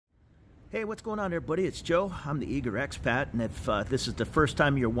Hey, what's going on, everybody? It's Joe. I'm the Eager Expat, and if this is the first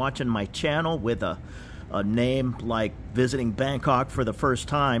time you're watching my channel with a name like visiting Bangkok for the first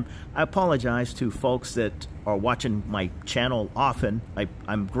time, I apologize to folks that are watching my channel often.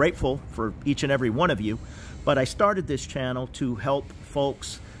 I'm grateful for each and every one of you, but I started this channel to help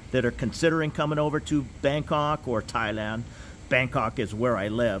folks that are considering coming over to Bangkok or Thailand. Bangkok is where I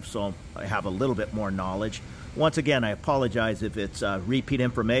live, so I have a little bit more knowledge. Once again, I apologize if it's repeat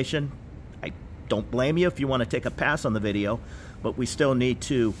information. Don't blame you if you want to take a pass on the video, but we still need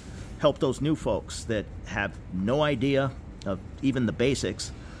to help those new folks that have no idea of even the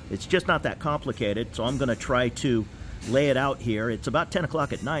basics. It's just not that complicated, so I'm going to try to lay it out here. It's about 10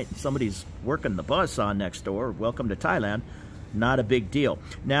 o'clock at night. Somebody's working the buzz saw next door. Welcome to Thailand. Not a big deal.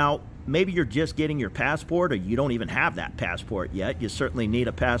 Now, maybe you're just getting your passport, or you don't even have that passport yet. You certainly need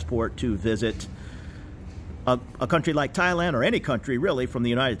a passport to visit a country like Thailand, or any country really from the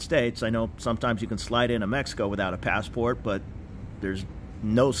United States. I know sometimes you can slide into Mexico without a passport, but there's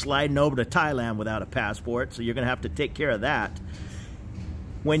no sliding over to Thailand without a passport, so you're going to have to take care of that.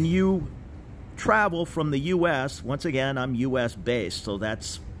 When you travel from the U.S., once again, I'm U.S. based, so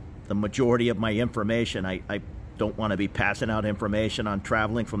that's the majority of my information. I don't want to be passing out information on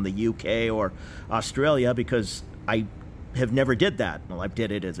traveling from the U.K. or Australia, because I have never did that. Well, I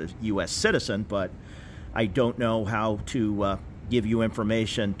did it as a U.S. citizen, but I don't know how to give you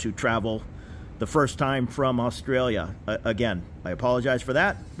information to travel the first time from Australia. Again, I apologize for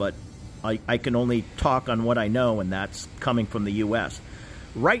that, but I can only talk on what I know, and that's coming from the U.S.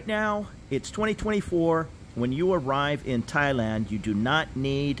 Right now, it's 2024. When you arrive in Thailand, you do not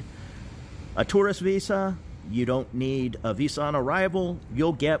need a tourist visa. You don't need a visa on arrival.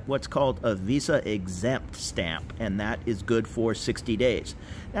 You'll get what's called a visa exempt stamp, and that is good for 60 days.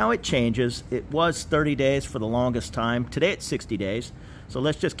 Now it changes. It was 30 days for the longest time. Today it's 60 days. So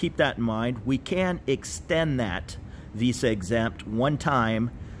let's just keep that in mind. We can extend that visa exempt one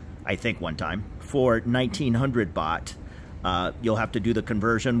time, I think one time, for 1900 baht. You'll have to do the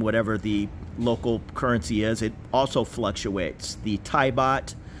conversion, whatever the local currency is. It also fluctuates. The Thai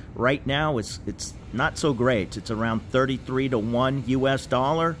baht right now it's not so great. It's around 33 to 1 US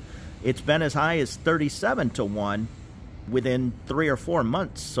dollar. It's been as high as 37 to 1 within 3 or 4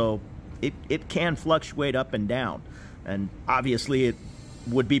 months. So it can fluctuate up and down. And obviously it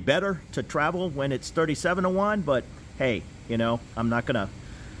would be better to travel when it's 37 to 1, but hey, you know, I'm not gonna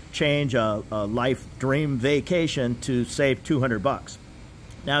change a life dream vacation to save 200 bucks.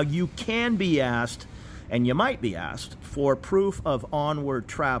 Now you can be asked, and you might be asked, for proof of onward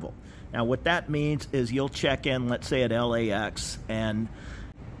travel. Now what that means is you'll check in, let's say at LAX, and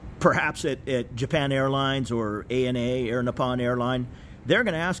perhaps at Japan Airlines or ANA, Air Nippon Airline. They're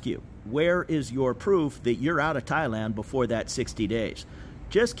going to ask you, where is your proof that you're out of Thailand before that 60 days?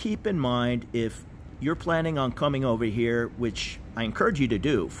 Just keep in mind, if you're planning on coming over here, which I encourage you to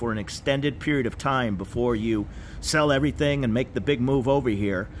do for an extended period of time before you sell everything and make the big move over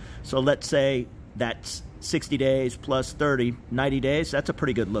here. So let's say that's 60 days plus 30, 90 days. That's a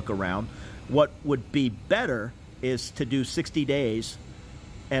pretty good look around. What would be better is to do 60 days,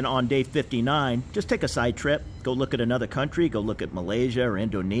 and on day 59, just take a side trip. Go look at another country. Go look at Malaysia or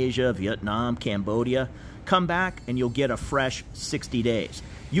Indonesia, Vietnam, Cambodia. Come back and you'll get a fresh 60 days.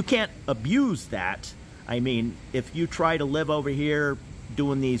 You can't abuse that. I mean, if you try to live over here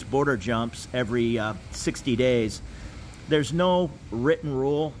doing these border jumps every 60 days, there's no written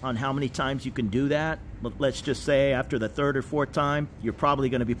rule on how many times you can do that. But let's just say after the third or fourth time, you're probably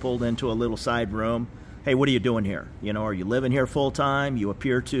going to be pulled into a little side room. Hey, what are you doing here? You know, are you living here full time? You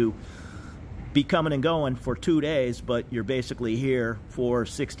appear to be coming and going for 2 days, but you're basically here for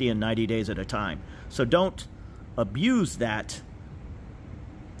 60 and 90 days at a time. So don't abuse that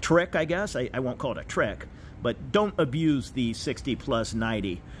trick, I guess. I won't call it a trick, but don't abuse the 60 plus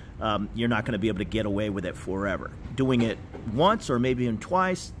 90. You're not going to be able to get away with it forever. Doing it once or maybe even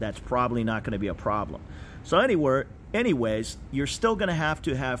twice, that's probably not going to be a problem. So anyways, you're still going to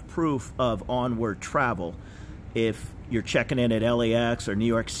have proof of onward travel. If you're checking in at LAX or New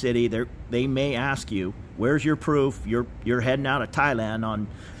York City, they may ask you, where's your proof you're heading out of Thailand on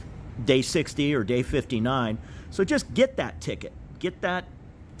day 60 or day 59. So just get that ticket. Get that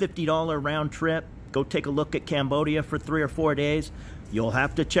 $50 round trip. Go take a look at Cambodia for 3 or 4 days. You'll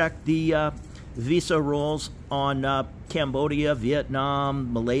have to check the visa rules on Cambodia,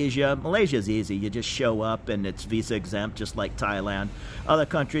 Vietnam, Malaysia. Malaysia's easy. You just show up and it's visa exempt, just like Thailand. Other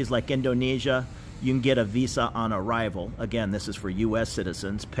countries like Indonesia, you can get a visa on arrival. Again, this is for U.S.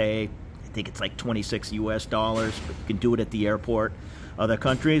 citizens. Pay, I think it's like 26 US dollars, but you can do it at the airport. Other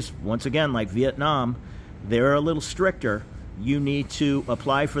countries, once again, like Vietnam, they're a little stricter. you need to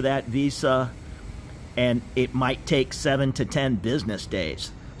apply for that visa, and it might take 7 to 10 business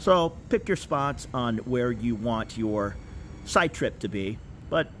days. So pick your spots on where you want your side trip to be.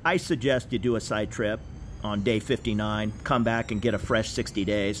 But I suggest you do a side trip on day 59, come back and get a fresh 60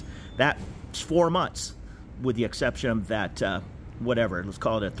 days. That's 4 months, with the exception of that, whatever, let's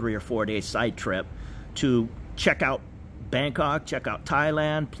call it a 3 or 4 day side trip to check out Bangkok, check out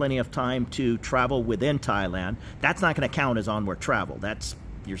Thailand, plenty of time to travel within Thailand. That's not going to count as onward travel.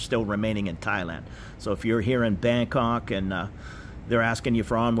 You're still remaining in Thailand. So if you're here in Bangkok and they're asking you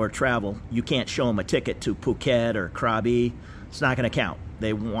for onward travel, you can't show them a ticket to Phuket or Krabi. It's not going to count.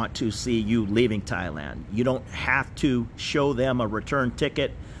 They want to see you leaving Thailand. You don't have to show them a return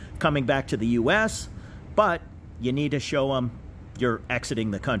ticket coming back to the U.S., but you need to show them you're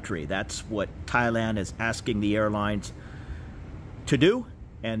exiting the country. That's what Thailand is asking the airlines to do,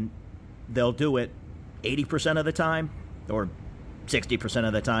 and they'll do it 80% of the time or 60%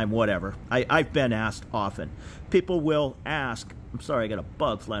 of the time, whatever. I've been asked often. People will ask, I'm sorry, I got a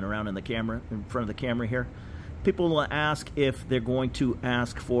bug flying around in front of the camera here. People will ask if they're going to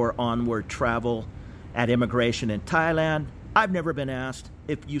ask for onward travel at immigration in Thailand. I've never been asked.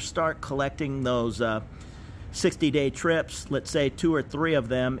 If you start collecting those 60-day trips, let's say 2 or 3 of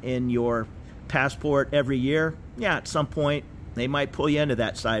them in your passport every year, yeah, at some point they might pull you into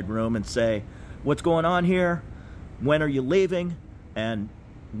that side room and say, what's going on here? When are you leaving? And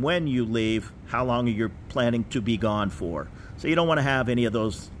when you leave, how long are you planning to be gone for? So you don't want to have any of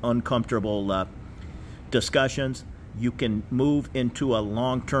those uncomfortable discussions. You can move into a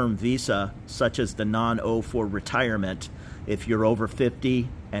long-term visa, such as the non-O for retirement, if you're over 50,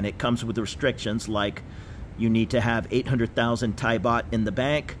 and it comes with restrictions like you need to have 800,000 Thai baht in the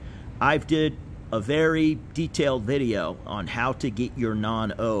bank. I've did a very detailed video on how to get your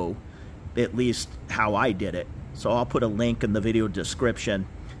non-O, at least how I did it. So I'll put a link in the video description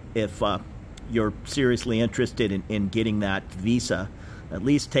if you're seriously interested in getting that visa. At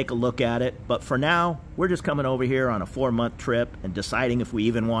least take a look at it. But for now, we're just coming over here on a 4-month trip and deciding if we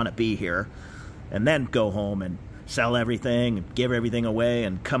even want to be here, and then go home and sell everything and give everything away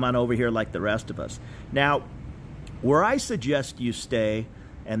and come on over here like the rest of us. Now, where I suggest you stay,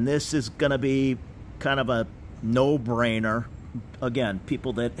 and this is going to be kind of a no-brainer, again,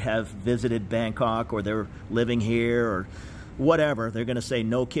 people that have visited Bangkok or they're living here or whatever, they're going to say,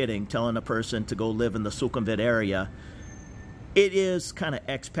 no kidding, telling a person to go live in the Sukhumvit area. It is kind of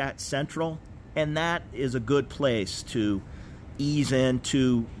expat central, and that is a good place to ease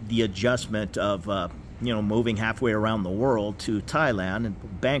into the adjustment of moving halfway around the world to Thailand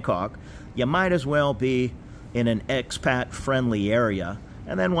and Bangkok. You might as well be in an expat-friendly area.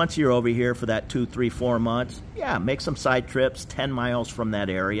 And then once you're over here for that 2, 3, 4 months, yeah, make some side trips 10 miles from that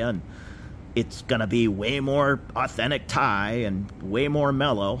area, and it's going to be way more authentic Thai and way more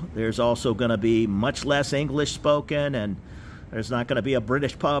mellow. There's also going to be much less English spoken, and there's not going to be a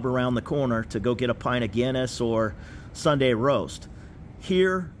British pub around the corner to go get a pint of Guinness or Sunday roast.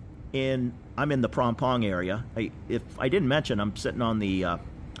 Here I'm in the Phrom Phong area. If I didn't mention, I'm sitting on the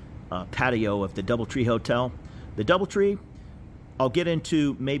patio of the DoubleTree Hotel. The DoubleTree, I'll get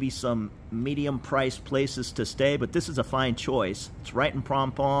into maybe some medium-priced places to stay, but this is a fine choice. It's right in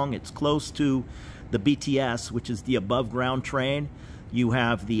Phrom Phong. It's close to the BTS, which is the above-ground train. You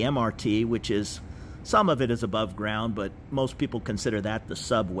have the MRT, which is, some of it is above ground, but most people consider that the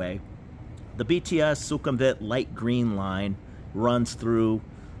subway. The BTS Sukhumvit light green line runs through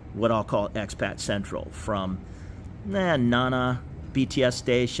what I'll call Expat Central, from Nana BTS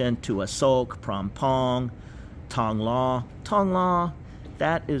station to Asok, Phrom Phong, Thong La. Thong La,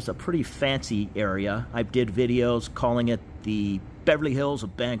 that is a pretty fancy area. I did videos calling it the Beverly Hills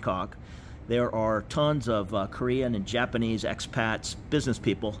of Bangkok. There are tons of Korean and Japanese expats, business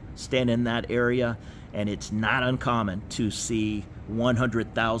people, staying in that area, and it's not uncommon to see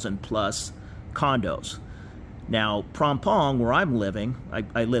 100,000 plus condos. Now, Phrom Phong, where I'm living,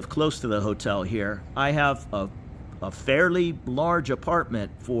 I live close to the hotel here. I have a fairly large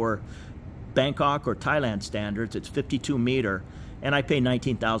apartment for Bangkok or Thailand standards. It's 52 meter, and I pay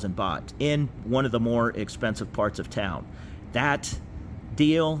 19,000 baht in one of the more expensive parts of town. That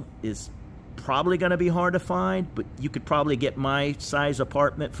deal is probably going to be hard to find, but you could probably get my size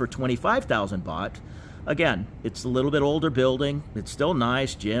apartment for 25,000 baht. Again, it's a little bit older building. It's still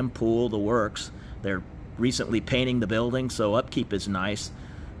nice, gym, pool, the works. They're recently painting the building, so upkeep is nice.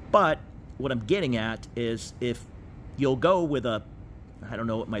 But what I'm getting at is, if you'll go with a, I don't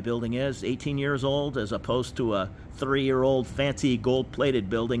know what my building is, 18 years old, as opposed to a 3-year-old fancy gold-plated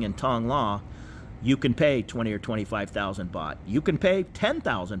building in Thong La, you can pay 20 or 25,000 baht. You can pay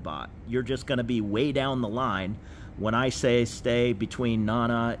 10,000 baht. You're just going to be way down the line when I say stay between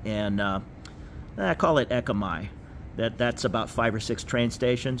Nana and I call it Ekamai. That's about 5 or 6 train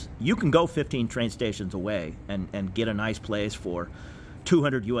stations. You can go 15 train stations away and get a nice place for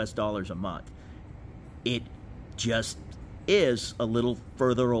 $200 US a month. It just is a little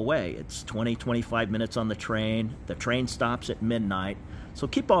further away. It's 20-25 minutes on the train. The train stops at midnight. So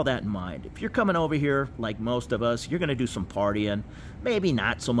keep all that in mind. If you're coming over here, like most of us, you're going to do some partying. Maybe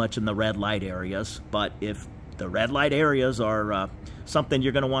not so much in the red light areas, but if the red light areas are something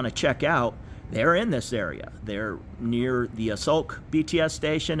you're going to want to check out, they're in this area. They're near the Asok BTS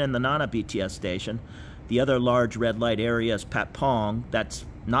station and the Nana BTS station. The other large red light area is Patpong. That's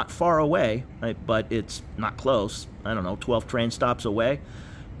not far away, right? But it's not close. I don't know, 12 train stops away.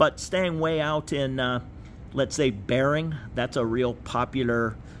 But staying way out in, let's say, Bering, that's a real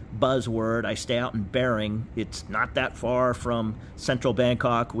popular buzzword. I stay out in Bering. It's not that far from central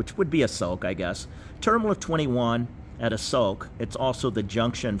Bangkok, which would be Asok, I guess. Terminal 21 at Asok. It's also the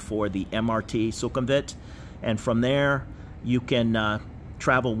junction for the MRT Sukhumvit. And from there, you can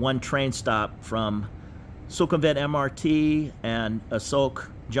travel 1 train stop from Sukhumvit MRT and Asok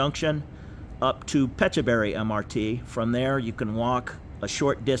Junction up to Phetchaburi MRT. From there, you can walk a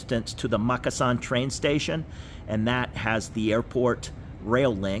short distance to the Makasan train station, and that has the airport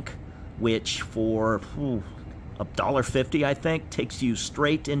rail link, which for $1.50, I think, takes you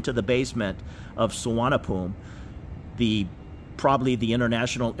straight into the basement of Suvarnabhumi, probably the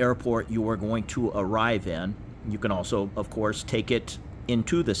international airport you are going to arrive in. You can also, of course, take it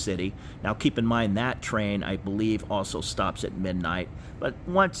into the city. Now, keep in mind that train, I believe, also stops at midnight. But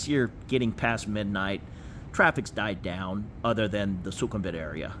once you're getting past midnight, traffic's died down, other than the Sukhumvit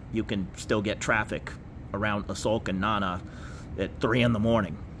area. You can still get traffic around Asok and Nana at 3 in the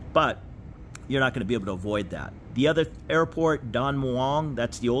morning. But you're not going to be able to avoid that. The other airport, Don Muang,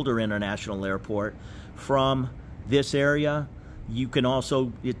 that's the older international airport. From this area, you can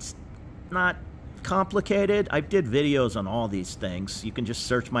also, it's not complicated. I did videos on all these things. You can just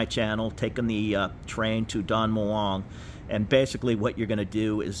search my channel, taking the train to Don Muang, and basically what you're going to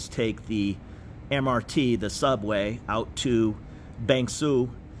do is take the MRT, the subway, out to Bang Sue.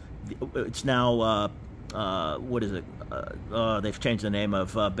 It's now, what is it? They've changed the name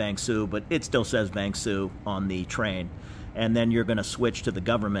of Bang Sue, but it still says Bang Sue on the train. And then you're going to switch to the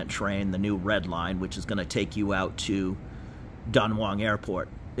government train, the new red line, which is going to take you out to Don Muang Airport.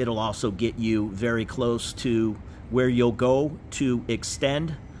 It'll also get you very close to where you'll go to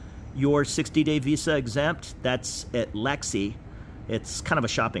extend your 60-day visa exempt. That's at Lexi. It's kind of a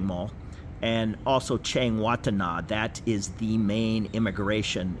shopping mall. And also Chang Watana. That is the main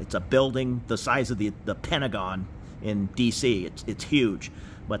immigration. It's a building the size of the Pentagon in D.C. It's huge.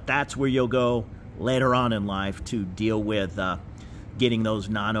 But that's where you'll go later on in life to deal with getting those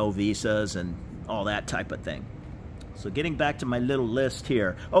non-O visas and all that type of thing. So getting back to my little list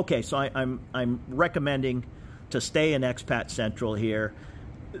here. Okay, so I'm recommending to stay in Expat Central here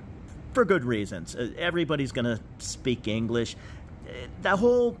for good reasons. Everybody's going to speak English. The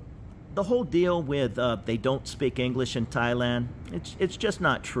whole deal with they don't speak English in Thailand, it's just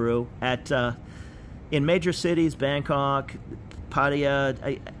not true. In major cities, Bangkok,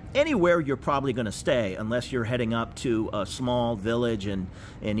 Pattaya, anywhere you're probably going to stay, unless you're heading up to a small village in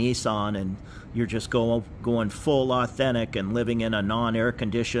Isan and you're just going full authentic and living in a non-air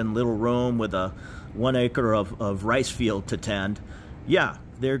conditioned little room with a 1 acre of rice field to tend. Yeah,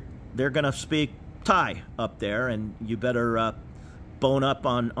 they're going to speak Thai up there, and you better bone up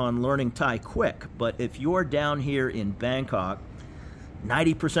on learning Thai quick. But if you're down here in Bangkok,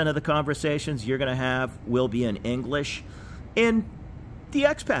 90% of the conversations you're going to have will be in English. In the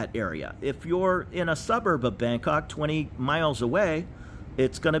expat area, if you're in a suburb of Bangkok 20 miles away,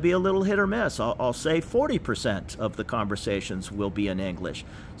 it's going to be a little hit or miss. I'll say 40% of the conversations will be in English.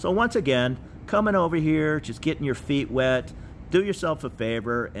 So once again, coming over here, just getting your feet wet, do yourself a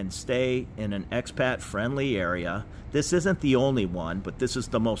favor and stay in an expat-friendly area. This isn't the only one, but this is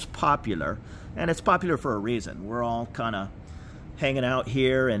the most popular, and it's popular for a reason. We're all kind of hanging out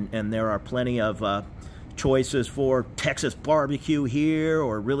here, and there are plenty of choices for Texas barbecue here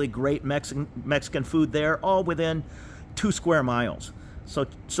or really great Mexican food there, all within 2 square miles. So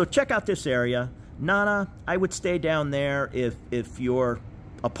check out this area. Nana, I would stay down there if you're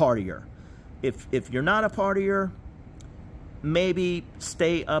a partier. If you're not a partier, maybe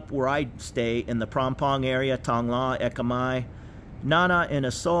stay up where I stay in the Prampong area, Tongla, Ekamai. Nana and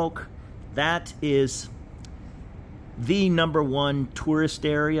Asok, that is the #1 tourist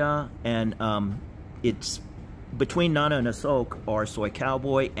area, and it's between Nana and Asok are Soy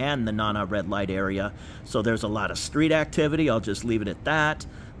Cowboy and the Nana red light area. So there's a lot of street activity. I'll just leave it at that.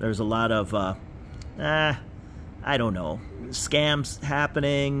 There's a lot of I don't know, scams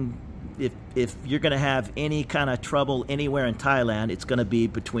happening. If you're going to have any kind of trouble anywhere in Thailand, it's going to be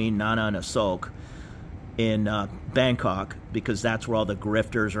between Nana and Asok in Bangkok, because that's where all the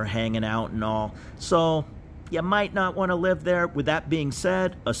grifters are hanging out and all. So you might not want to live there. With that being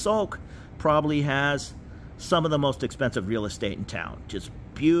said, Asok probably has some of the most expensive real estate in town. Just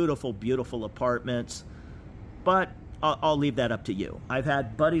beautiful, beautiful apartments. But I'll leave that up to you. I've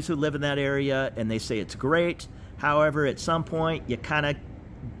had buddies who live in that area, and they say it's great. However, at some point, you kind of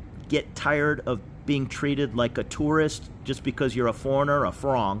get tired of being treated like a tourist just because you're a foreigner, a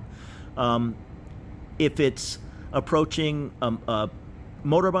frong. If it's approaching a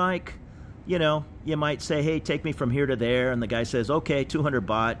motorbike, you know, you might say, hey, take me from here to there. And the guy says, okay, 200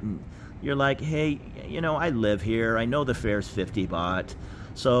 baht. And you're like, hey, you know, I live here. I know the fare's 50 baht.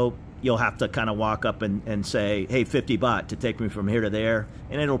 So you'll have to kind of walk up and say, hey, 50 baht to take me from here to there.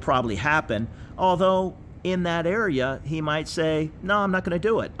 And it'll probably happen. Although in that area, he might say, no, I'm not going to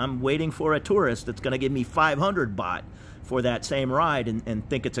do it. I'm waiting for a tourist that's going to give me 500 baht for that same ride and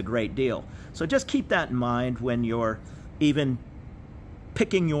think it's a great deal. So just keep that in mind when you're even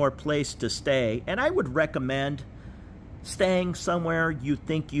picking your place to stay. And I would recommend staying somewhere you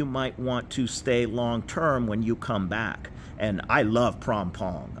think you might want to stay long term when you come back. And I love Phrom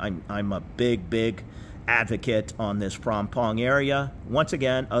Phong. I'm a big advocate on this Phrom Phong area. Once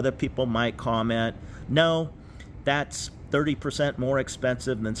again, other people might comment, no, that's 30% more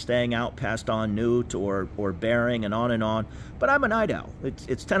expensive than staying out past An Nut or Bering and on. But I'm a night owl.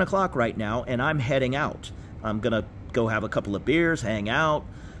 It's 10 o'clock right now, and I'm heading out. I'm going to go have a couple of beers, hang out,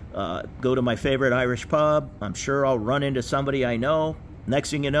 go to my favorite Irish pub. I'm sure I'll run into somebody I know.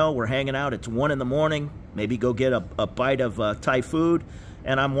 Next thing you know, we're hanging out. It's 1 in the morning. Maybe go get a bite of Thai food,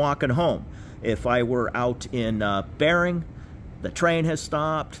 and I'm walking home. If I were out in Bering, the train has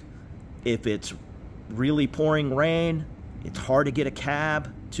stopped. If it's really pouring rain, it's hard to get a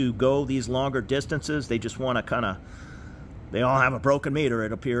cab to go these longer distances. They just want to they all have a broken meter,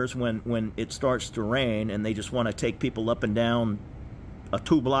 it appears, when it starts to rain, and they just want to take people up and down a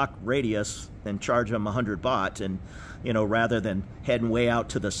 2-block radius and charge them 100 baht, and, you know, rather than heading way out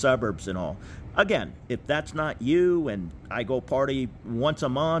to the suburbs and all. Again, if that's not you, and I go party once a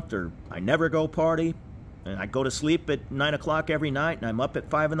month, or I never go party, and I go to sleep at 9 o'clock every night, and I'm up at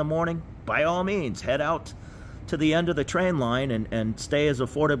 5 in the morning, by all means, head out to the end of the train line and stay as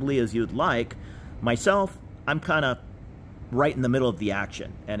affordably as you'd like. Myself, I'm kind of right in the middle of the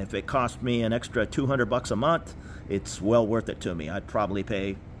action, and if it cost me an extra 200 bucks a month, it's well worth it to me. I'd probably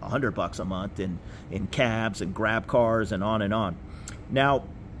pay 100 bucks a month in cabs and grab cars and on. Now,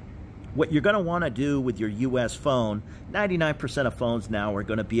 what you're going to want to do with your U.S. phone, 99% of phones now are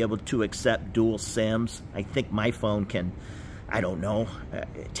going to be able to accept dual SIMs. I think my phone can, I don't know,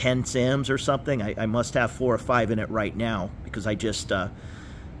 10 SIMs or something. I must have 4 or 5 in it right now, because I just,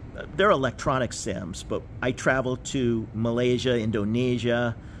 they're electronic SIMs, but I travel to Malaysia,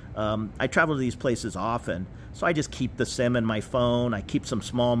 Indonesia. I travel to these places often, so I just keep the SIM in my phone. I keep some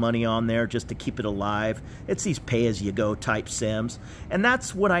small money on there just to keep it alive. It's these pay-as-you-go type SIMs, and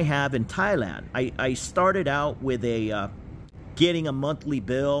that's what I have in Thailand. I started out with getting a monthly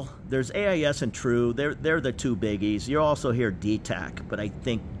bill. There's AIS and True. They're the two biggies. You'll also hear DTAC, but I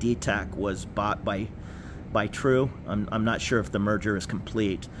think DTAC was bought by True. I'm not sure if the merger is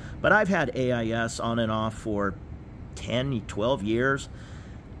complete, but I've had AIS on and off for 10, 12 years.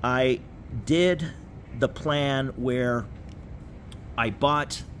 I did the plan where I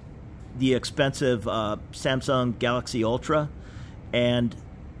bought the expensive Samsung Galaxy Ultra, and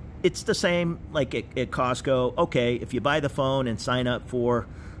it's the same like at Costco. Okay, if you buy the phone and sign up for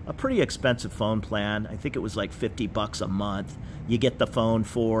a pretty expensive phone plan, I think it was like 50 bucks a month, you get the phone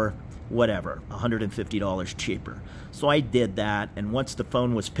for whatever, $150 cheaper. So I did that, and once the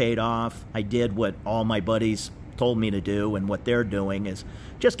phone was paid off, I did what all my buddies told me to do, and what they're doing is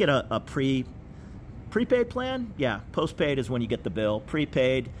just get a prepaid plan. Yeah, postpaid is when you get the bill.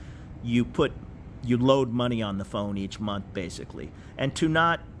 Prepaid, you load money on the phone each month, basically. And to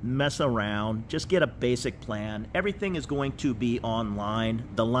not mess around, just get a basic plan. Everything is going to be online.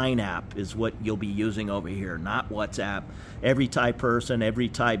 The Line app is what you'll be using over here, not WhatsApp. Every Thai person, every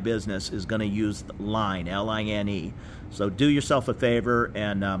Thai business is going to use Line, L-I-N-E. So do yourself a favor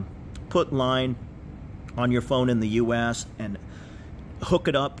and put Line on your phone in the U.S. and hook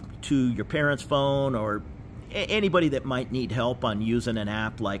it up to your parents' phone or anybody that might need help on using an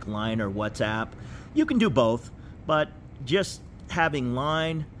app like Line or WhatsApp. You can do both, but just having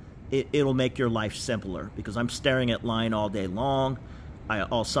Line, it'll make your life simpler, because I'm staring at Line all day long.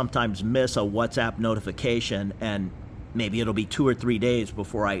 I'll sometimes miss a WhatsApp notification, and maybe it'll be 2 or 3 days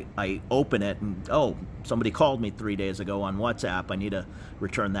before I open it and, oh, somebody called me 3 days ago on WhatsApp. I need to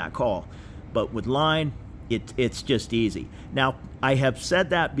return that call. But with Line, it's just easy. Now, I have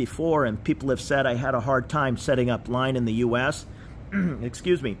said that before, and people have said I had a hard time setting up Line in the U.S.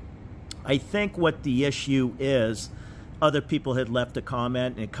 Excuse me. I think what the issue is, other people had left a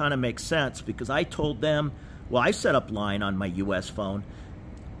comment, and it kind of makes sense because I told them, well, I set up Line on my U.S. phone.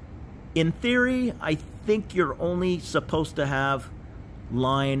 In theory, I think you're only supposed to have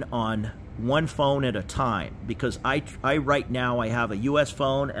Line on one phone at a time, because I right now I have a U.S.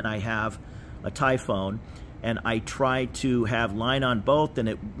 phone and I have a Thai phone, and I tried to have Line on both, and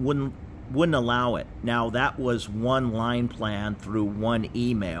it wouldn't allow it. Now, that was one Line plan through one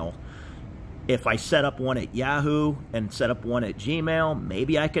email. If I set up one at Yahoo and set up one at Gmail,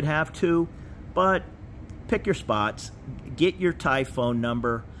 maybe I could have two, but pick your spots, get your Thai phone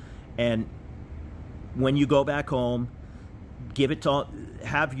number, and when you go back home, give it to,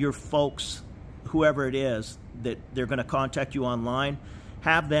 have your folks, whoever it is that they're going to contact you online,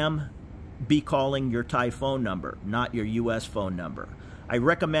 have them be calling your Thai phone number, not your U.S. phone number. I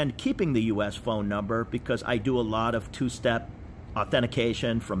recommend keeping the U.S. phone number because I do a lot of two-step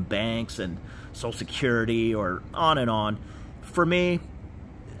authentication from banks and Social Security or on and on. For me,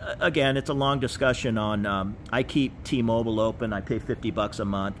 again, it's a long discussion on, I keep T-Mobile open. I pay $50 a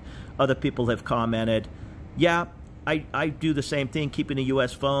month. Other people have commented, yeah, I do the same thing, keeping a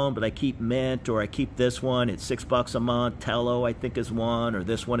U.S. phone, but I keep Mint, or I keep this one. It's $6 a month. Tello, I think, is one, or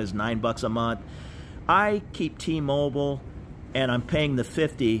this one is $9 a month. I keep T-Mobile, and I'm paying the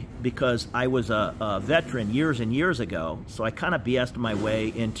 $50 because I was a veteran years and years ago. So I kind of BS'd my way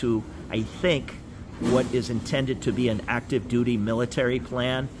into, I think, what is intended to be an active duty military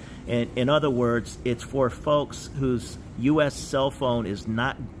plan. And in other words, it's for folks whose U.S. cell phone is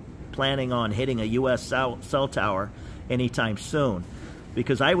not planning on hitting a U.S. cell tower anytime soon.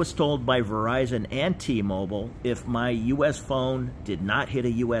 Because I was told by Verizon and T-Mobile, if my U.S. phone did not hit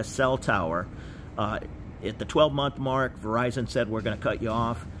a U.S. cell tower, at the 12-month mark, Verizon said, we're going to cut you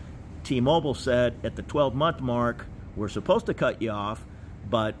off. T-Mobile said, at the 12-month mark, we're supposed to cut you off,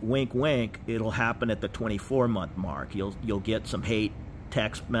 but wink, wink, it'll happen at the 24-month mark. You'll get some hate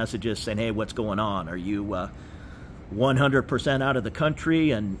text messages saying, hey, what's going on? Are you 100% out of the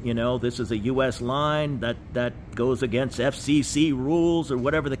country, and you know this is a U.S. line that goes against FCC rules, or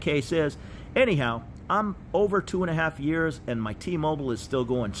whatever the case is. Anyhow, I'm over 2.5 years and my T-Mobile is still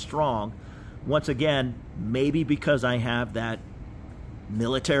going strong. Once again, maybe because I have that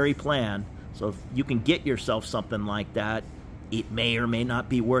military plan. So if you can get yourself something like that, it may or may not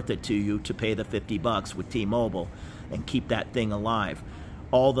be worth it to you to pay the $50 with T-Mobile and keep that thing alive.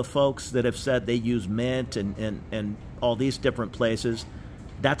 All the folks that have said they use Mint and all these different places,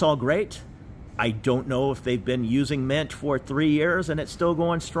 that's all great. I don't know if they've been using Mint for 3 years and it's still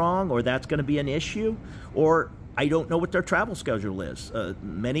going strong, or that's going to be an issue, or I don't know what their travel schedule is.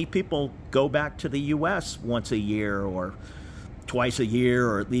 Many people go back to the U.S. once a year or twice a year,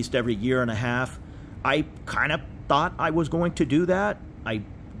 or at least every year and a half. I kind of thought I was going to do that. I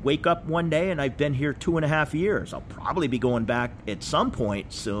wake up one day and I've been here 2.5 years. I'll probably be going back at some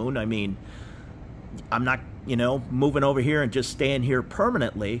point soon. I mean, I'm not, moving over here and just staying here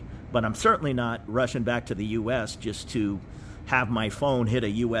permanently, but I'm certainly not rushing back to the U.S. just to have my phone hit a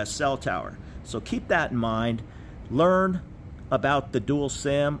U.S. cell tower. So keep that in mind. Learn about the dual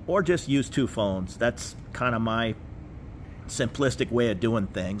SIM, or just use two phones. That's kind of my simplistic way of doing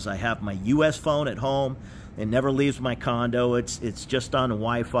things. I have my U.S. phone at home. It never leaves my condo. It's just on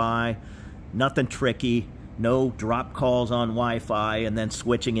Wi-Fi, nothing tricky, no drop calls on Wi-Fi and then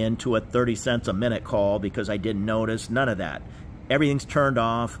switching into a 30 cents a minute call because I didn't notice, none of that. Everything's turned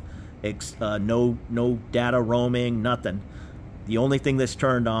off, no data roaming, nothing. The only thing that's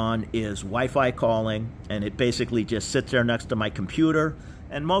turned on is Wi-Fi calling, and it basically just sits there next to my computer.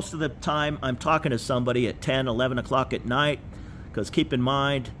 And most of the time I'm talking to somebody at 10, 11 o'clock at night, because keep in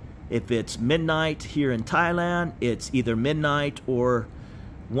mind, if it's midnight here in Thailand, it's either midnight or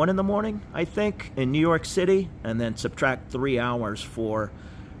 1 in the morning, I think, in New York City, and then subtract 3 hours for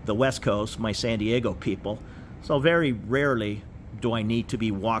the West Coast, my San Diego people. So very rarely do I need to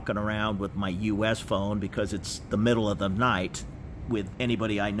be walking around with my U.S. phone because it's the middle of the night with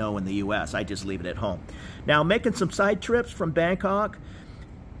anybody I know in the U.S. I just leave it at home. Now, making some side trips from Bangkok,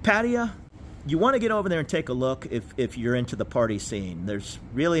 Pattaya, you want to get over there and take a look if you're into the party scene. There's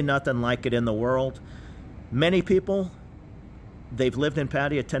really nothing like it in the world. Many people, they've lived in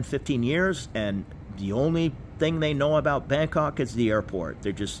Pattaya 10, 15 years, and the only thing they know about Bangkok is the airport.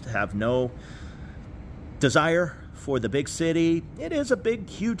 They just have no desire for the big city. It is a big,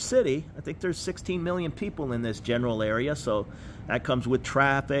 huge city. I think there's 16 million people in this general area, so that comes with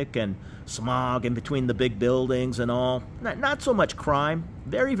traffic and smog in between the big buildings and all. Not so much crime.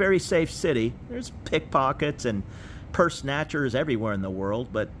 Very, very safe city. There's pickpockets and purse snatchers everywhere in the world,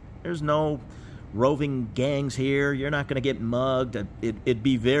 but there's no roving gangs here. You're not going to get mugged. It'd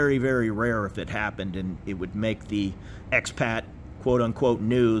be very, very rare if it happened, and it would make the expat quote-unquote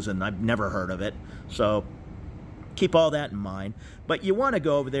news, and I've never heard of it. So keep all that in mind. But you want to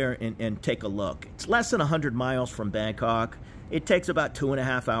go over there and take a look. It's less than 100 miles from Bangkok. It takes about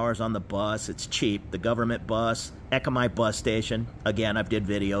 2.5 hours on the bus. It's cheap. The government bus, Ekamai bus station. Again, I've did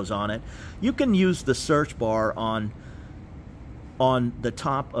videos on it. You can use the search bar on the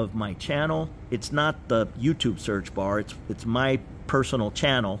top of my channel. It's not the YouTube search bar. It's my personal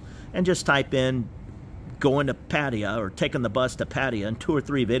channel. And just type in going to Pattaya or taking the bus to Pattaya, and 2 or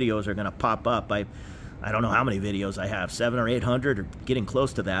 3 videos are going to pop up. I don't know how many videos I have, 700 or 800 or getting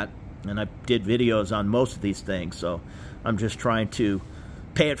close to that. And I did videos on most of these things. So I'm just trying to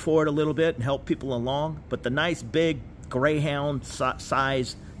pay it forward a little bit and help people along. But the nice big Greyhound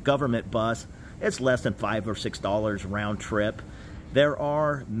size government bus, it's less than $5 or $6 round trip. There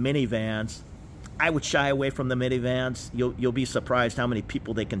are minivans. I would shy away from the minivans. You'll be surprised how many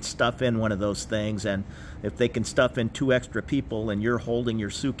people they can stuff in one of those things. And if they can stuff in 2 extra people and you're holding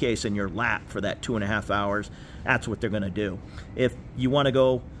your suitcase in your lap for that 2.5 hours, that's what they're going to do. If you want to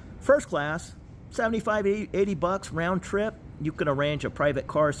go first class, 75, 80 bucks round trip, you can arrange a private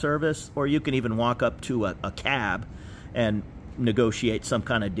car service, or you can even walk up to a cab and negotiate some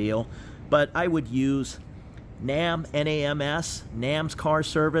kind of deal. But I would use NAM, N-A-M-S, NAM's car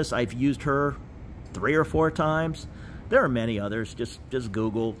service. I've used her 3 or 4 times. There are many others. Just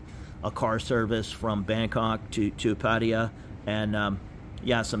Google a car service from Bangkok to Pattaya, and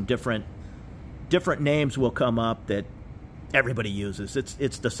yeah, some different names will come up that everybody uses.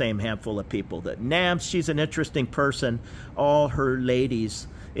 It's the same handful of people. That NAM, she's an interesting person. All her ladies,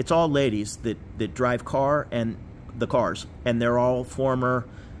 it's all ladies that drive car and the cars, and they're all former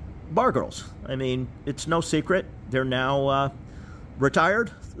bar girls. I mean, it's no secret. They're now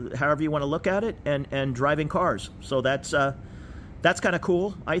retired, however you want to look at it, and driving cars. So that's kind of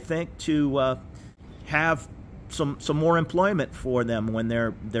cool, I think, to have some more employment for them when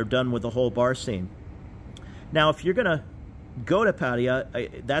they're done with the whole bar scene. Now, if you're gonna go to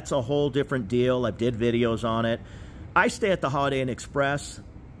Pattaya, that's a whole different deal. I've did videos on it. I stay at the Holiday Inn Express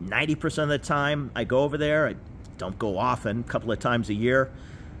 90% of the time. I go over there. I don't go often, a couple of times a year.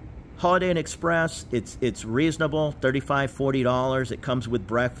 Holiday Inn Express, it's reasonable, $35, $40. It comes with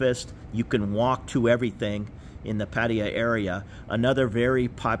breakfast. You can walk to everything in the Pattaya area. Another very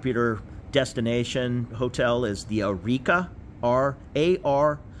popular destination hotel is the Arica, R-A-R-I-C-A.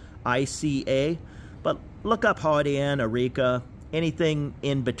 But look up Holiday Inn, Arica, anything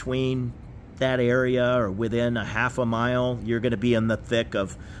in between that area or within a half a mile, you're going to be in the thick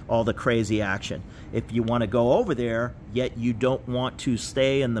of all the crazy action. If you want to go over there, yet you don't want to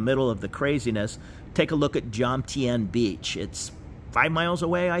stay in the middle of the craziness, take a look at Jom Tien Beach. It's 5 miles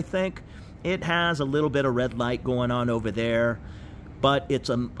away, I think. It has a little bit of red light going on over there, but it's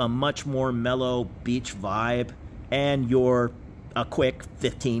a much more mellow beach vibe, and you're a quick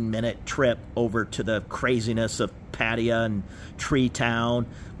 15-minute trip over to the craziness of Pattaya and Tree Town.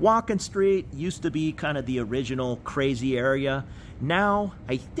 Walking Street used to be kind of the original crazy area. Now,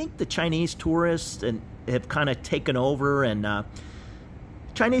 I think the Chinese tourists have kind of taken over, and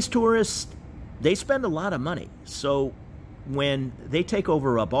Chinese tourists, they spend a lot of money. So when they take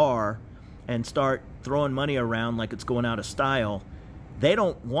over a bar and start throwing money around like it's going out of style, they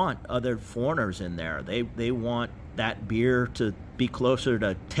don't want other foreigners in there. They want that beer to be closer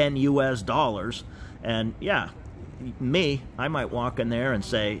to 10 US dollars. And yeah, I might walk in there and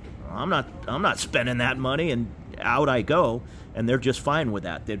say, I'm not spending that money, and out I go, and they're just fine with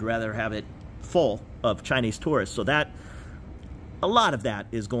that. They'd rather have it full of Chinese tourists. So that, a lot of that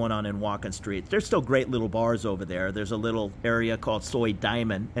is going on in Walking Street. There's still great little bars over there. There's a little area called Soi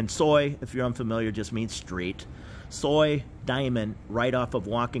Diamond, and Soi, if you're unfamiliar, just means street. Soi Diamond, right off of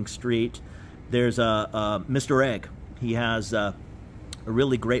Walking Street. There's a Mr. Egg. He has a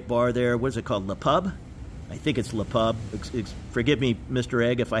really great bar there. What is it called? Le Pub? I think it's Le Pub. Forgive me, Mr.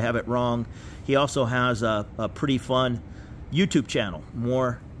 Egg, if I have it wrong. He also has a pretty fun YouTube channel,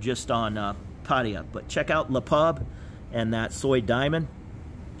 more just on Pattaya. But check out Le Pub and that Soi Diamond.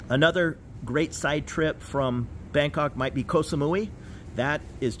 Another great side trip from Bangkok might be Koh Samui. That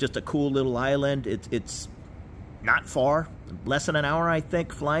is just a cool little island. It's not far, less than an hour, I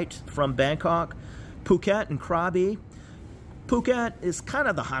think, flight from Bangkok. Phuket and Krabi. Phuket is kind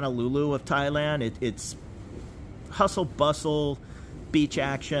of the Honolulu of Thailand. It's hustle bustle, beach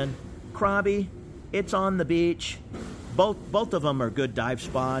action. Krabi, it's on the beach. Both of them are good dive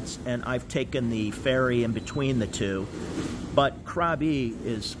spots, and I've taken the ferry in between the two. But Krabi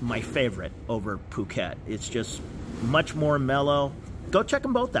is my favorite over Phuket. It's just much more mellow. Go check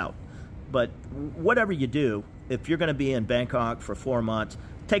them both out. But whatever you do, if you're going to be in Bangkok for 4 months,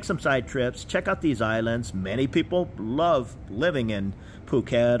 take some side trips, check out these islands. Many people love living in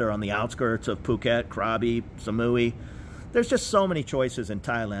Phuket or on the outskirts of Phuket, Krabi, Samui. There's just so many choices in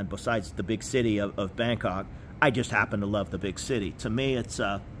Thailand besides the big city of Bangkok. I just happen to love the big city. To me,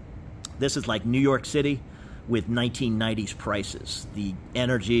 this is like New York City with 1990s prices. The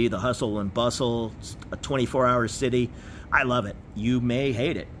energy, the hustle and bustle, a 24-hour city. I love it. You may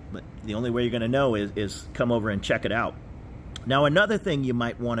hate it, but the only way you're going to know is come over and check it out. Now, another thing you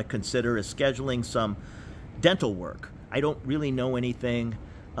might want to consider is scheduling some dental work. I don't really know anything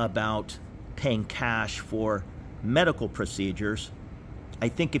about paying cash for medical procedures. I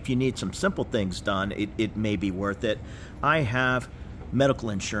think if you need some simple things done, it may be worth it. I have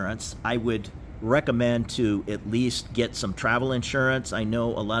medical insurance. I would recommend to at least get some travel insurance. I know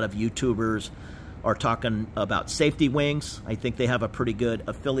a lot of YouTubers are talking about Safety Wings. I think they have a pretty good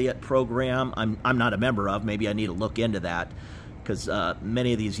affiliate program. I'm not a member of. Maybe I need to look into that, because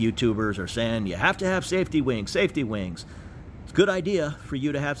many of these YouTubers are saying you have to have Safety Wings, Safety Wings. It's a good idea for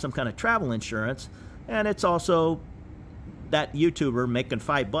you to have some kind of travel insurance, and it's also that YouTuber making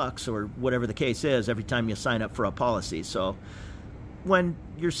 $5 or whatever the case is every time you sign up for a policy. So when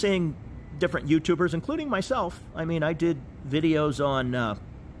you're seeing different YouTubers, including myself, I mean, I did videos on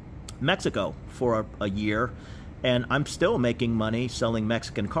Mexico for a year, and I'm still making money selling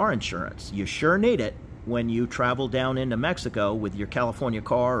Mexican car insurance. You sure need it when you travel down into Mexico with your California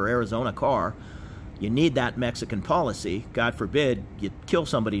car or Arizona car. You need that Mexican policy. God forbid you kill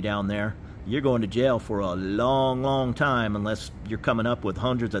somebody down there. You're going to jail for a long, long time unless you're coming up with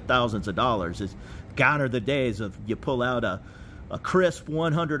hundreds of thousands of dollars. It's gone are the days of you pull out a crisp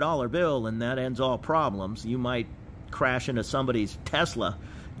 $100 bill and that ends all problems. You might crash into somebody's Tesla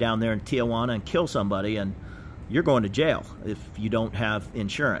down there in Tijuana and kill somebody, and you're going to jail if you don't have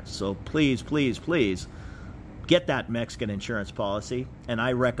insurance. So please, please, please get that Mexican insurance policy. And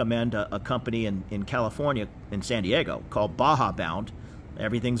I recommend a company in California, in San Diego, called Baja Bound.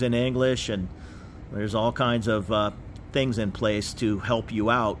 Everything's in English, and there's all kinds of things in place to help you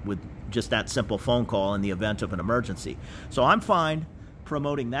out with just that simple phone call in the event of an emergency. So I'm fine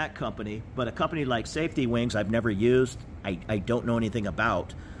promoting that company, but a company like Safety Wings I've never used. I don't know anything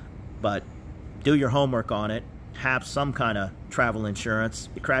about, but do your homework on it. Have some kind of travel insurance.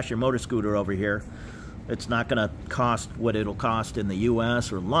 You crash your motor scooter over here, it's not going to cost what it'll cost in the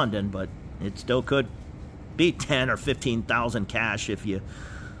U.S. or London, but it still could be 10 or 15,000 cash if you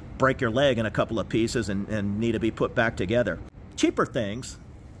break your leg in a couple of pieces and need to be put back together. Cheaper things.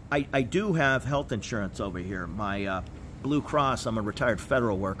 I do have health insurance over here. My Blue Cross, I'm a retired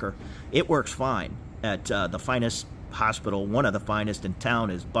federal worker. It works fine at the finest hospital. One of the finest in town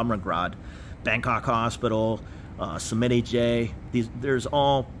is Bumrungrad, Bangkok Hospital, Samiti J. There's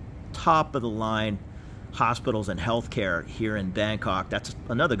all top of the line hospitals and healthcare here in Bangkok. That's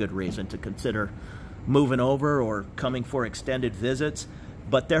another good reason to consider moving over or coming for extended visits.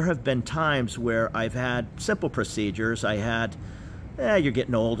 But there have been times where I've had simple procedures. I had, you're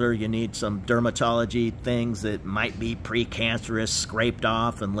getting older, you need some dermatology things that might be precancerous, scraped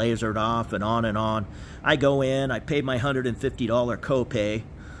off and lasered off and on and on. I go in, I pay my $150 copay,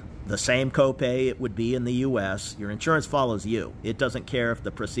 the same copay it would be in the U.S. Your insurance follows you. It doesn't care if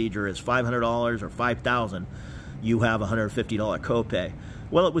the procedure is $500 or $5,000. You have a $150 copay.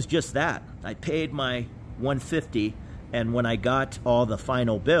 Well, it was just that. I paid my $150, and when I got all the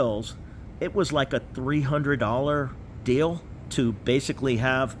final bills, it was like a $300 deal to basically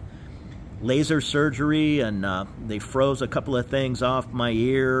have laser surgery, and they froze a couple of things off my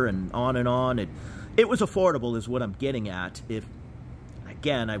ear and on and on. It was affordable is what I'm getting at.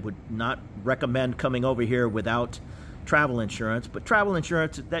 Again, I would not recommend coming over here without travel insurance, but travel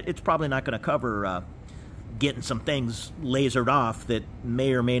insurance, it's probably not going to cover getting some things lasered off that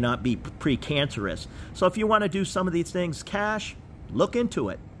may or may not be precancerous. So if you want to do some of these things cash, look into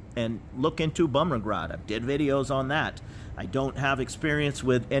it, and look into Bumrungrad. I did videos on that. I don't have experience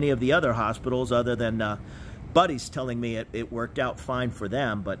with any of the other hospitals other than buddies telling me it worked out fine for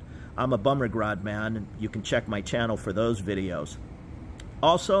them, but I'm a Bumrungrad man, and you can check my channel for those videos.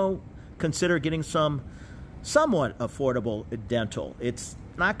 Also, consider getting some somewhat affordable dental. It's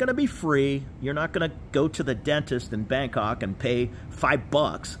not going to be free. You're not going to go to the dentist in Bangkok and pay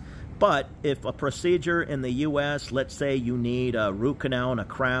 $5. But if a procedure in the U.S., let's say you need a root canal and a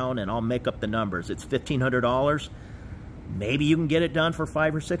crown, and I'll make up the numbers, it's $1,500. Maybe you can get it done for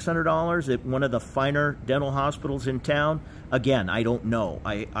 $500 or $600 at one of the finer dental hospitals in town. Again, I don't know.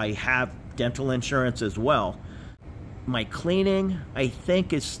 I have dental insurance as well. My cleaning, I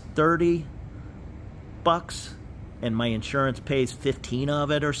think, is $30, and my insurance pays 15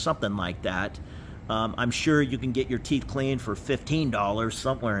 of it or something like that. I'm sure you can get your teeth cleaned for $15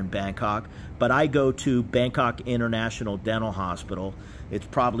 somewhere in Bangkok, but I go to Bangkok International Dental Hospital. It's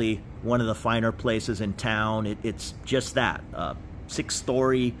probably one of the finer places in town. It's just that,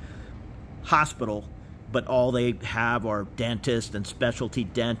 6-story hospital, but all they have are dentists and specialty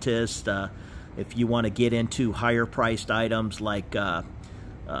dentists. If you want to get into higher priced items like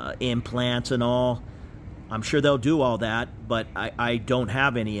implants and all, I'm sure they'll do all that, but I don't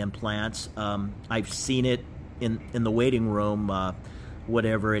have any implants. I've seen it in the waiting room,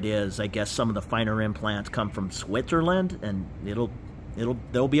 whatever it is. I guess some of the finer implants come from Switzerland, and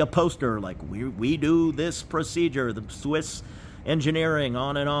there'll be a poster like we do this procedure, the Swiss engineering,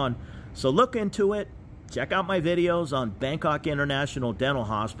 on and on. So look into it. Check out my videos on Bangkok International Dental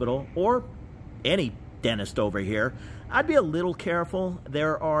Hospital or any dentist over here. I'd be a little careful.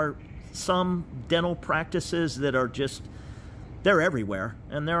 There are some dental practices that are just, they're everywhere,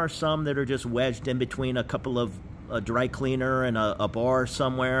 and there are some that are just wedged in between a couple of a dry cleaner and a bar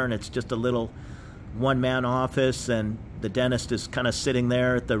somewhere, and it's just a little one-man office, and the dentist is kind of sitting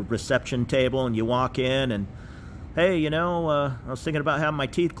there at the reception table, and you walk in and, hey, you know, I was thinking about having my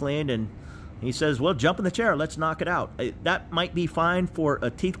teeth cleaned, and he says, well, jump in the chair, let's knock it out. That might be fine for a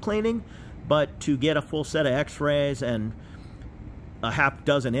teeth cleaning, but to get a full set of x-rays and a half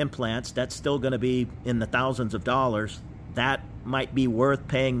dozen implants, that's still going to be in the thousands of dollars. That might be worth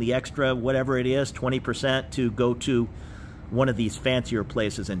paying the extra, whatever it is, 20% to go to one of these fancier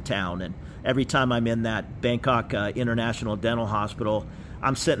places in town. And every time I'm in that Bangkok International Dental Hospital,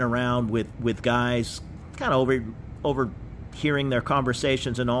 I'm sitting around with guys kind of overhearing their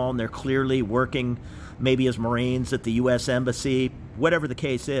conversations and all, and they're clearly working maybe as Marines at the U.S. Embassy. Whatever the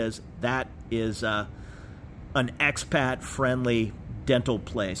case is, that is an expat-friendly dental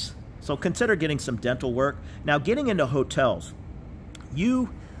place. So consider getting some dental work. Now, getting into hotels, you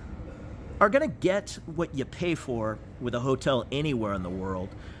are going to get what you pay for with a hotel anywhere in the world.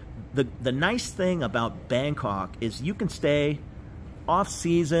 The nice thing about Bangkok is you can stay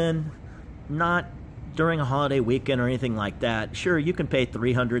off-season, not during a holiday weekend or anything like that. Sure, you can pay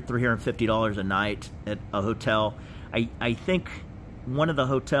 $300, $350 a night at a hotel. I think one of the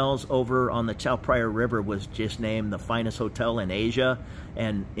hotels over on the Chao Phraya River was just named the finest hotel in Asia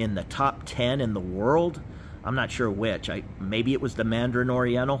and in the top 10 in the world. I'm not sure which. Maybe it was the Mandarin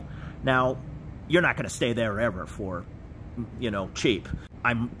Oriental. Now, you're not going to stay there ever for, you know, cheap.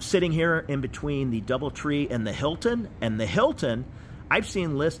 I'm sitting here in between the DoubleTree and the Hilton, I've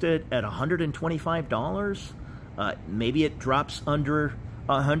seen listed at $125. Maybe it drops under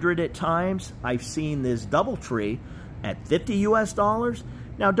 $100 at times. I've seen this DoubleTree at $50 US.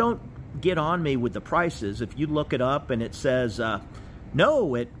 Now, don't get on me with the prices. If you look it up and it says,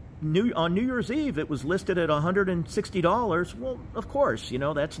 no, on New Year's Eve it was listed at $160. Well, of course, you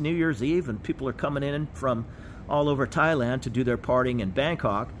know, that's New Year's Eve and people are coming in from all over Thailand to do their partying in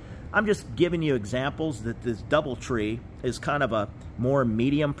Bangkok. I'm just giving you examples that this DoubleTree is kind of a more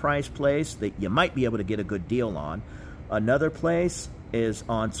medium price place that you might be able to get a good deal on. Another place is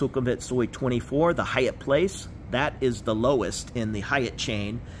on Sukhumvit Soi 24, the Hyatt Place. That is the lowest in the Hyatt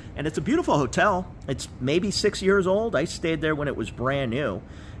chain, and it's a beautiful hotel. It's maybe 6 years old. I stayed there when it was brand new,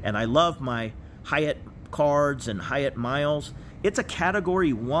 and I love my Hyatt cards and Hyatt miles. It's a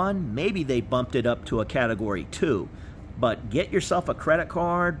Category 1. Maybe they bumped it up to a Category 2, but get yourself a credit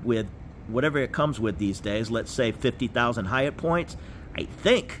card with whatever it comes with these days. Let's say 50,000 Hyatt points. I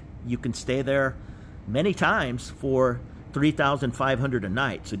think you can stay there many times for $3,500 a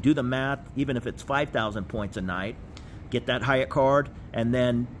night. So do the math. Even if it's 5,000 points a night, get that Hyatt card and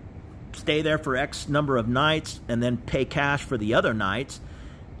then stay there for X number of nights and then pay cash for the other nights.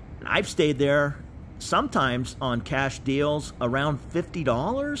 I've stayed there sometimes on cash deals around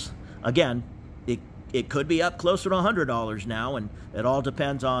 $50. Again, it could be up closer to $100 now, and it all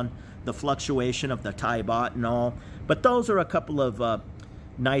depends on the fluctuation of the Thai baht and all. But those are a couple of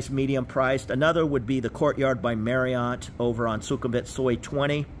nice medium priced. Another would be the Courtyard by Marriott over on Sukhumvit Soi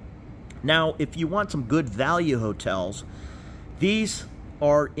 20. Now, if you want some good value hotels, these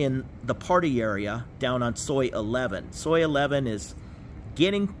are in the party area down on Soi 11. Soi 11 is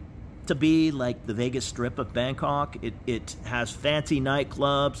getting to be like the Vegas Strip of Bangkok. It has fancy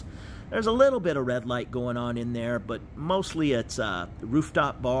nightclubs. There's a little bit of red light going on in there, but mostly it's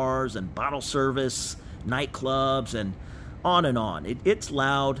rooftop bars and bottle service, nightclubs, and on and on. It's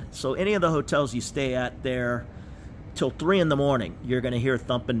loud, so any of the hotels you stay at there, till 3 in the morning. You're going to hear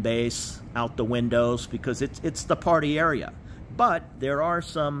thumping bass out the windows because it's the party area. But there are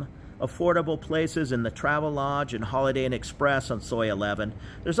some affordable places in the Travel Lodge and Holiday Inn Express on Soy 11.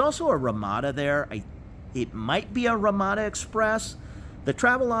 There's also a Ramada there. It might be a Ramada Express. The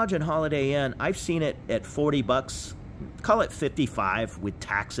Travel Lodge and Holiday Inn, I've seen it at 40 bucks. Call it 55 with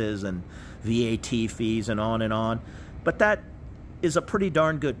taxes and VAT fees and on and on. But that is a pretty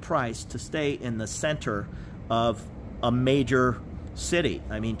darn good price to stay in the center of a major city.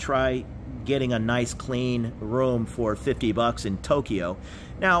 I mean, try getting a nice clean room for 50 bucks in Tokyo.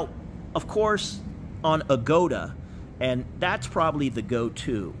 Now, of course, on Agoda, and that's probably the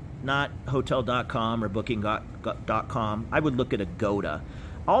go-to, not Hotel.com or Booking.com. I would look at Agoda.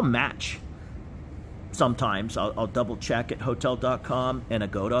 I'll match. Sometimes I'll double check at Hotel.com, and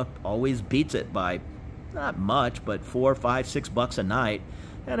Agoda always beats it by not much, but $4, $5, $6 a night.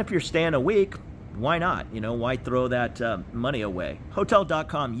 And if you're staying a week, why not? You know, why throw that money away?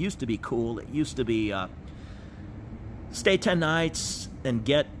 Hotel.com used to be cool. It used to be stay 10 nights and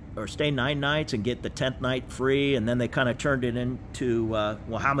get, or stay 9 nights and get the 10th night free. And then they kind of turned it into,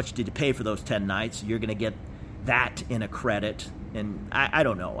 well, how much did you pay for those 10 nights? You're going to get that in a credit. And I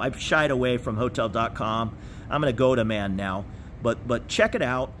don't know. I've shied away from Hotel.com. I'm going to go to man now. But check it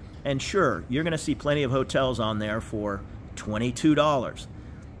out. And sure, you're going to see plenty of hotels on there for $22.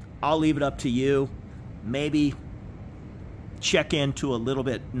 I'll leave it up to you. Maybe check into a little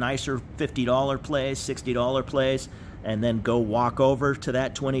bit nicer $50 place, $60 place, and then go walk over to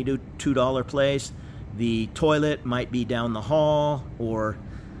that $22 place. The toilet might be down the hall, or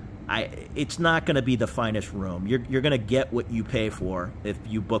it's not going to be the finest room. You're going to get what you pay for if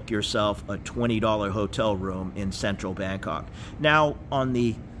you book yourself a $20 hotel room in central Bangkok. Now, on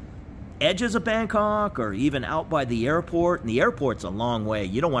the edges of Bangkok, or even out by the airport, and the airport's a long way.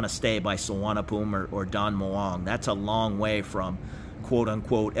 You don't want to stay by Suvarnabhumi or Don Muang. That's a long way from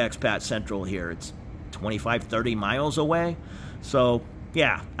quote-unquote expat central here. It's 25, 30 miles away. So,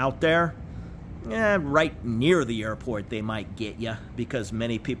 yeah, out there, right near the airport, they might get you, because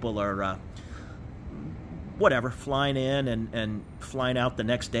many people are, flying in and flying out the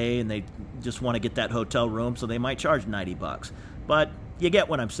next day, and they just want to get that hotel room, so they might charge 90 bucks. But you get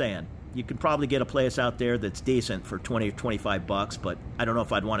what I'm saying. You can probably get a place out there that's decent for 20 or 25 bucks, but I don't know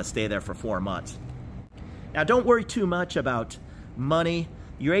if I'd want to stay there for 4 months. Now, don't worry too much about money.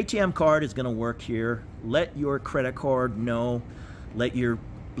 Your ATM card is going to work here. Let your credit card know.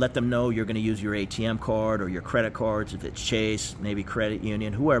 Let them know you're going to use your ATM card or your credit cards. If it's Chase, maybe Credit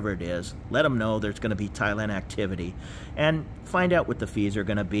Union, whoever it is, let them know there's going to be Thailand activity, and find out what the fees are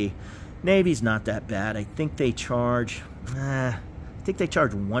going to be. Navy's not that bad. I think they charge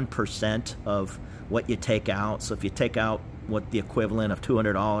 1% of what you take out. So if you take out what the equivalent of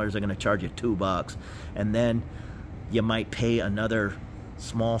 $200, they're going to charge you $2, and then you might pay another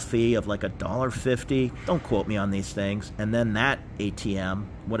small fee of like $1.50. Don't quote me on these things. And then that ATM,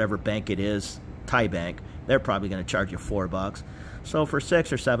 whatever bank it is, Thai bank, they're probably going to charge you $4. So for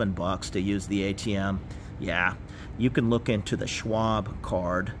 $6 or $7 to use the ATM, yeah, you can look into the Schwab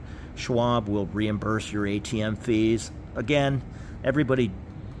card. Schwab will reimburse your ATM fees. Again, everybody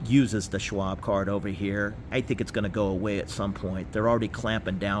uses the Schwab card over here. I think it's going to go away at some point. They're already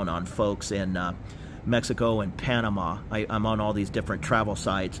clamping down on folks in Mexico and Panama. I'm on all these different travel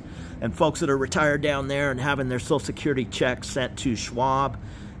sites, and folks that are retired down there and having their Social Security checks sent to Schwab,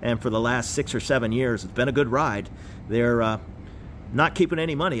 and for the last 6 or 7 years, it's been a good ride. They're not keeping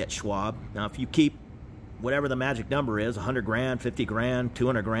any money at Schwab. Now, if you keep whatever the magic number is, 100 grand, 50 grand,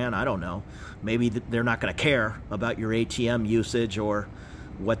 200 grand, I don't know. Maybe they're not going to care about your ATM usage or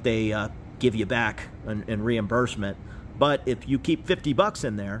what they give you back in reimbursement. But if you keep 50 bucks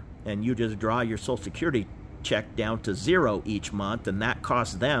in there and you just draw your Social Security check down to $0 each month, and that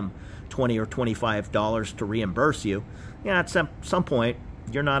costs them $20 or $25 to reimburse you, at some point,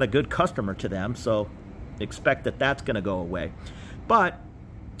 you're not a good customer to them, so expect that that's going to go away. But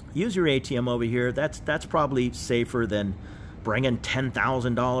use your ATM over here. That's probably safer than bringing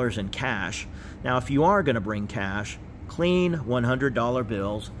 $10,000 in cash. Now, if you are going to bring cash, clean $100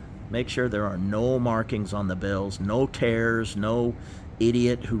 bills. Make sure there are no markings on the bills, no tears, no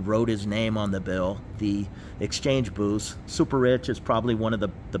idiot who wrote his name on the bill. The exchange booths, Super Rich is probably one of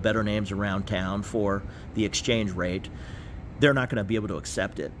the better names around town for the exchange rate. They're not going to be able to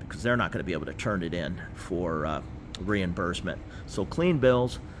accept it because they're not going to be able to turn it in for reimbursement. So clean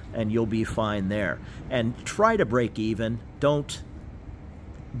bills, and you'll be fine there. And try to break even. Don't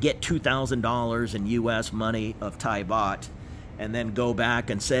get $2,000 in U.S. money of Thai baht and then go back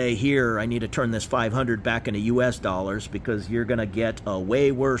and say, here, I need to turn this 500 back into U.S. dollars, because you're going to get a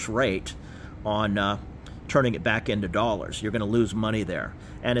way worse rate on turning it back into dollars. You're going to lose money there.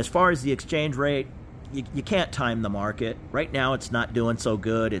 And as far as the exchange rate, you can't time the market. Right now it's not doing so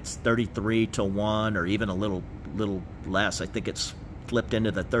good. It's 33 to 1 or even a little less. I think it's flipped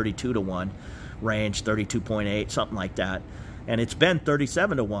into the 32 to 1 range, 32.8, something like that. And it's been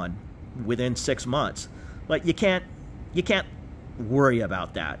 37 to 1 within 6 months. But you can't worry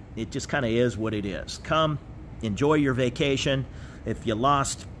about that. It just kind of is what it is. Come, enjoy your vacation. If you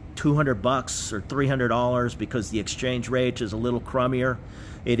lost $200 or $300 because the exchange rate is a little crummier,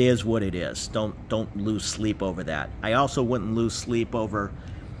 it is what it is. Don't lose sleep over that. I also wouldn't lose sleep over,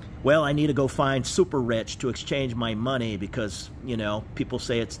 well, I need to go find super rich to exchange my money because, you know, people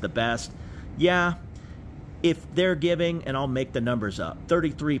say it's the best. Yeah, if they're giving, and I'll make the numbers up,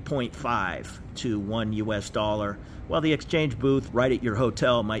 33.5 to 1 US dollar, well, the exchange booth right at your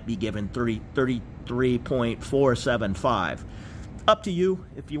hotel might be giving 33.475. Up to you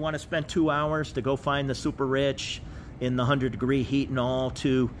if you want to spend 2 hours to go find the super rich in the 100-degree heat and all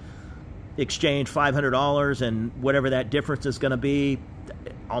to exchange $500 and whatever that difference is going to be.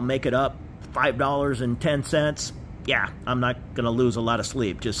 I'll make it up, $5.10. Yeah, I'm not going to lose a lot of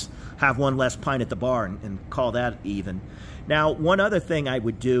sleep. Just have one less pint at the bar and call that even. Now, one other thing I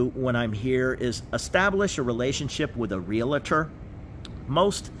would do when I'm here is establish a relationship with a realtor.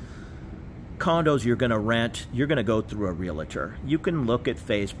 Most condos you're going to rent, you're going to go through a realtor. You can look at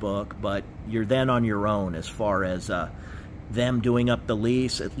Facebook, but you're then on your own as far as them doing up the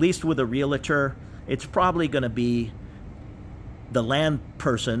lease. At least with a realtor, it's probably going to be the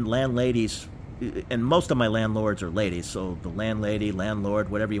landladies, and most of my landlords are ladies, so the landlady, landlord,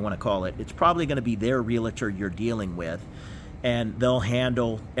 whatever you want to call it, it's probably going to be their realtor you're dealing with, and they'll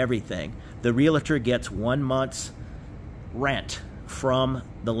handle everything. The realtor gets 1 month's rent from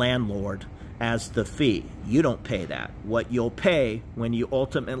the landlord as the fee. You don't pay that. What you'll pay when you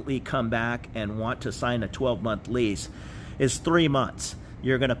ultimately come back and want to sign a 12-month lease is 3 months.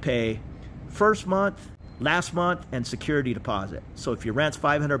 You're going to pay first month, last month, and security deposit. So if your rent's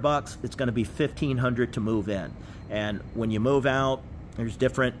 $500, it's going to be $1,500 to move in. And when you move out, there's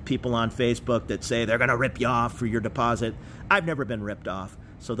different people on Facebook that say they're going to rip you off for your deposit. I've never been ripped off.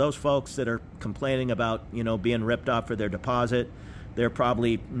 So those folks that are complaining about, you know, being ripped off for their deposit, they're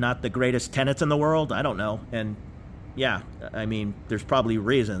probably not the greatest tenants in the world. I don't know. And yeah, I mean, there's probably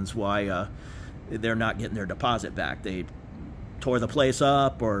reasons why they're not getting their deposit back. They tore the place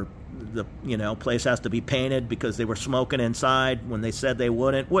up, or the place has to be painted because they were smoking inside when they said they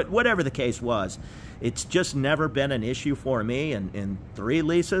wouldn't. Whatever the case was, it's just never been an issue for me in 3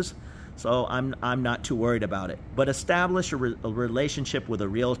 leases. So I'm not too worried about it. But establish a relationship with a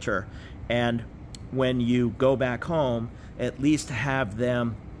realtor, and when you go back home, at least have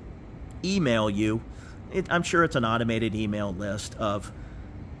them email you. I'm sure it's an automated email list of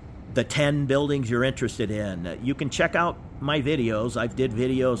the 10 buildings you're interested in. You can check out my videos. I did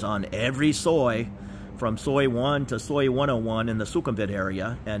videos on every soy, from soy 1 to soy 101 in the Sukhumvit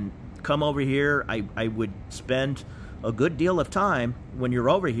area. And come over here. I would spend a good deal of time when you're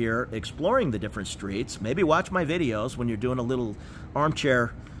over here exploring the different streets. Maybe watch my videos when you're doing a little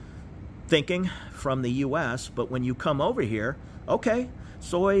armchair thinking from the U.S., but when you come over here, okay,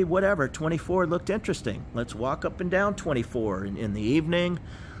 soy whatever, 24 looked interesting. Let's walk up and down 24 in the evening.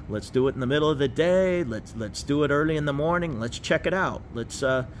 Let's do it in the middle of the day. Let's do it early in the morning. Let's check it out. Let's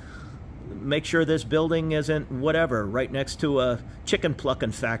make sure this building isn't whatever right next to a chicken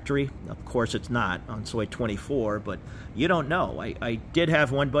plucking factory. Of course, it's not on soy 24, but you don't know. I did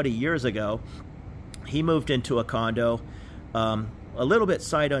have one buddy years ago. He moved into a condo, a little bit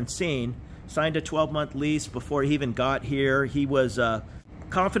sight unseen, signed a 12-month lease before he even got here. He was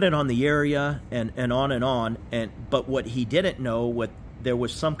confident on the area and on. But what he didn't know, there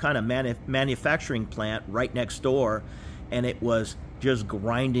was some kind of manufacturing plant right next door, and it was just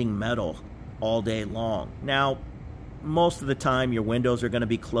grinding metal all day long. Now, most of the time your windows are going to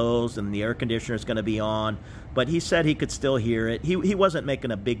be closed and the air conditioner is going to be on, but he said he could still hear it. He wasn't making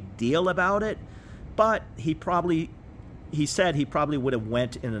a big deal about it, but he said he probably would have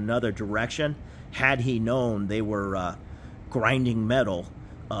went in another direction had he known they were grinding metal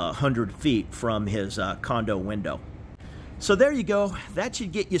 100 feet from his condo window. So there you go. That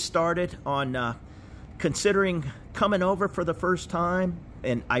should get you started on considering coming over for the first time.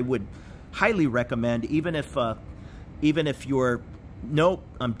 And I would highly recommend, even if you're, nope,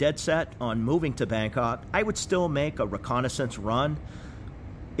 I'm dead set on moving to Bangkok, I would still make a reconnaissance run.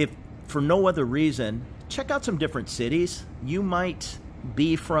 If for no other reason, check out some different cities. You might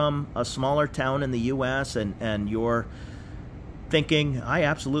be from a smaller town in the U.S. and you're thinking, I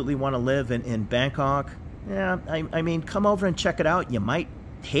absolutely want to live in Bangkok. Yeah, I mean, come over and check it out. You might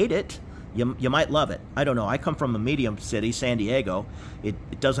hate it. you might love it. I don't know. I come from a medium city, San Diego.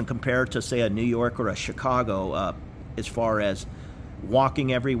 It doesn't compare to, say, a New York or a Chicago as far as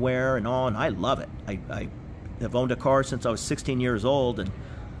walking everywhere and all, and I love it. I have owned a car since I was 16 years old, and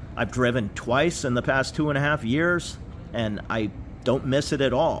I've driven twice in the past 2.5 years, and I don't miss it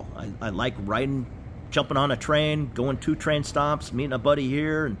at all. I like riding, jumping on a train, going 2 train stops, meeting a buddy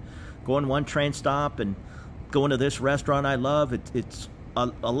here, and going 1 train stop, and going to this restaurant I love. It's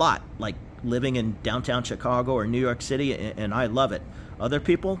a lot like living in downtown Chicago or New York City, and I love it. Other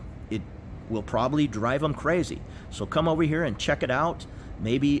people, it will probably drive them crazy. So come over here and check it out.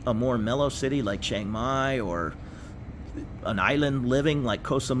 Maybe a more mellow city like Chiang Mai, or an island living like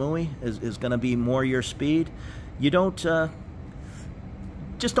Koh Samui is going to be more your speed. You don't,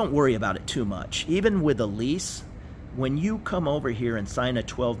 just don't worry about it too much. Even with a lease, when you come over here and sign a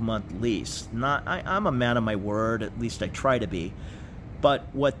 12-month lease, I'm a man of my word, at least I try to be, but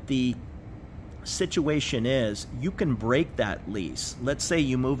what the situation is, you can break that lease. Let's say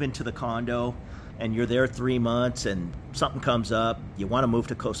you move into the condo and you're there 3 months and something comes up, you want to move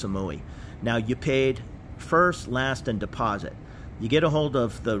to Koh Samui. Now you paid first, last, and deposit. You get a hold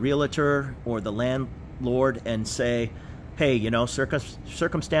of the realtor or the landlord and say, hey, you know,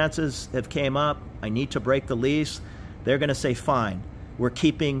 circumstances have came up, I need to break the lease. They're going to say, fine, we're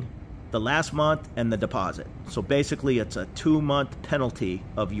keeping the last month and the deposit. So basically it's a 2-month penalty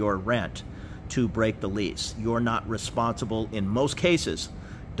of your rent to break the lease. You're not responsible in most cases.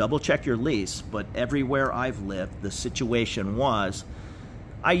 Double check your lease, but everywhere I've lived, the situation was,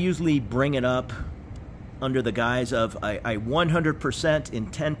 I usually bring it up under the guise of I 100%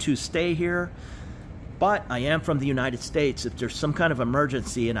 intend to stay here, but I am from the United States. If there's some kind of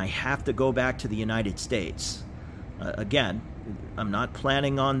emergency and I have to go back to the United States, again, I'm not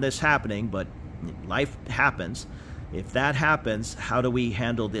planning on this happening, but life happens. If that happens, how do we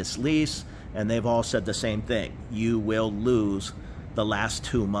handle this lease? And they've all said the same thing. You will lose the last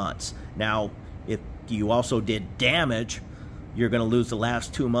 2 months. Now, if you also did damage, you're going to lose the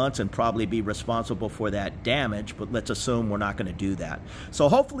last 2 months and probably be responsible for that damage, but let's assume we're not going to do that. So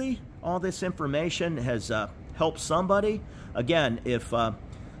hopefully all this information has helped somebody. Again, if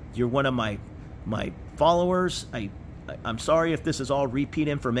you're one of my followers, I'm sorry if this is all repeat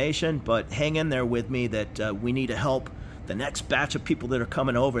information, but hang in there with me that we need to help the next batch of people that are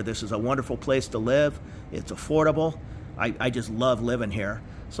coming over. This is a wonderful place to live. It's affordable. I just love living here.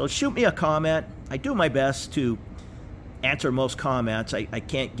 So shoot me a comment. I do my best to answer most comments. I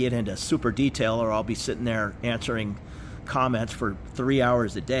can't get into super detail, or I'll be sitting there answering comments for 3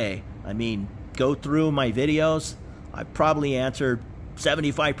 hours a day. I mean, go through my videos. I probably answered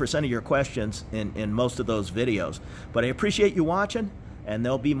 75% of your questions in most of those videos. But I appreciate you watching, and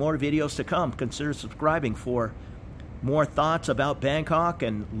there'll be more videos to come. Consider subscribing for more thoughts about Bangkok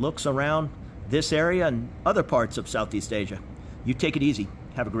and looks around this area and other parts of Southeast Asia. You take it easy.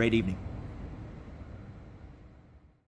 Have a great evening.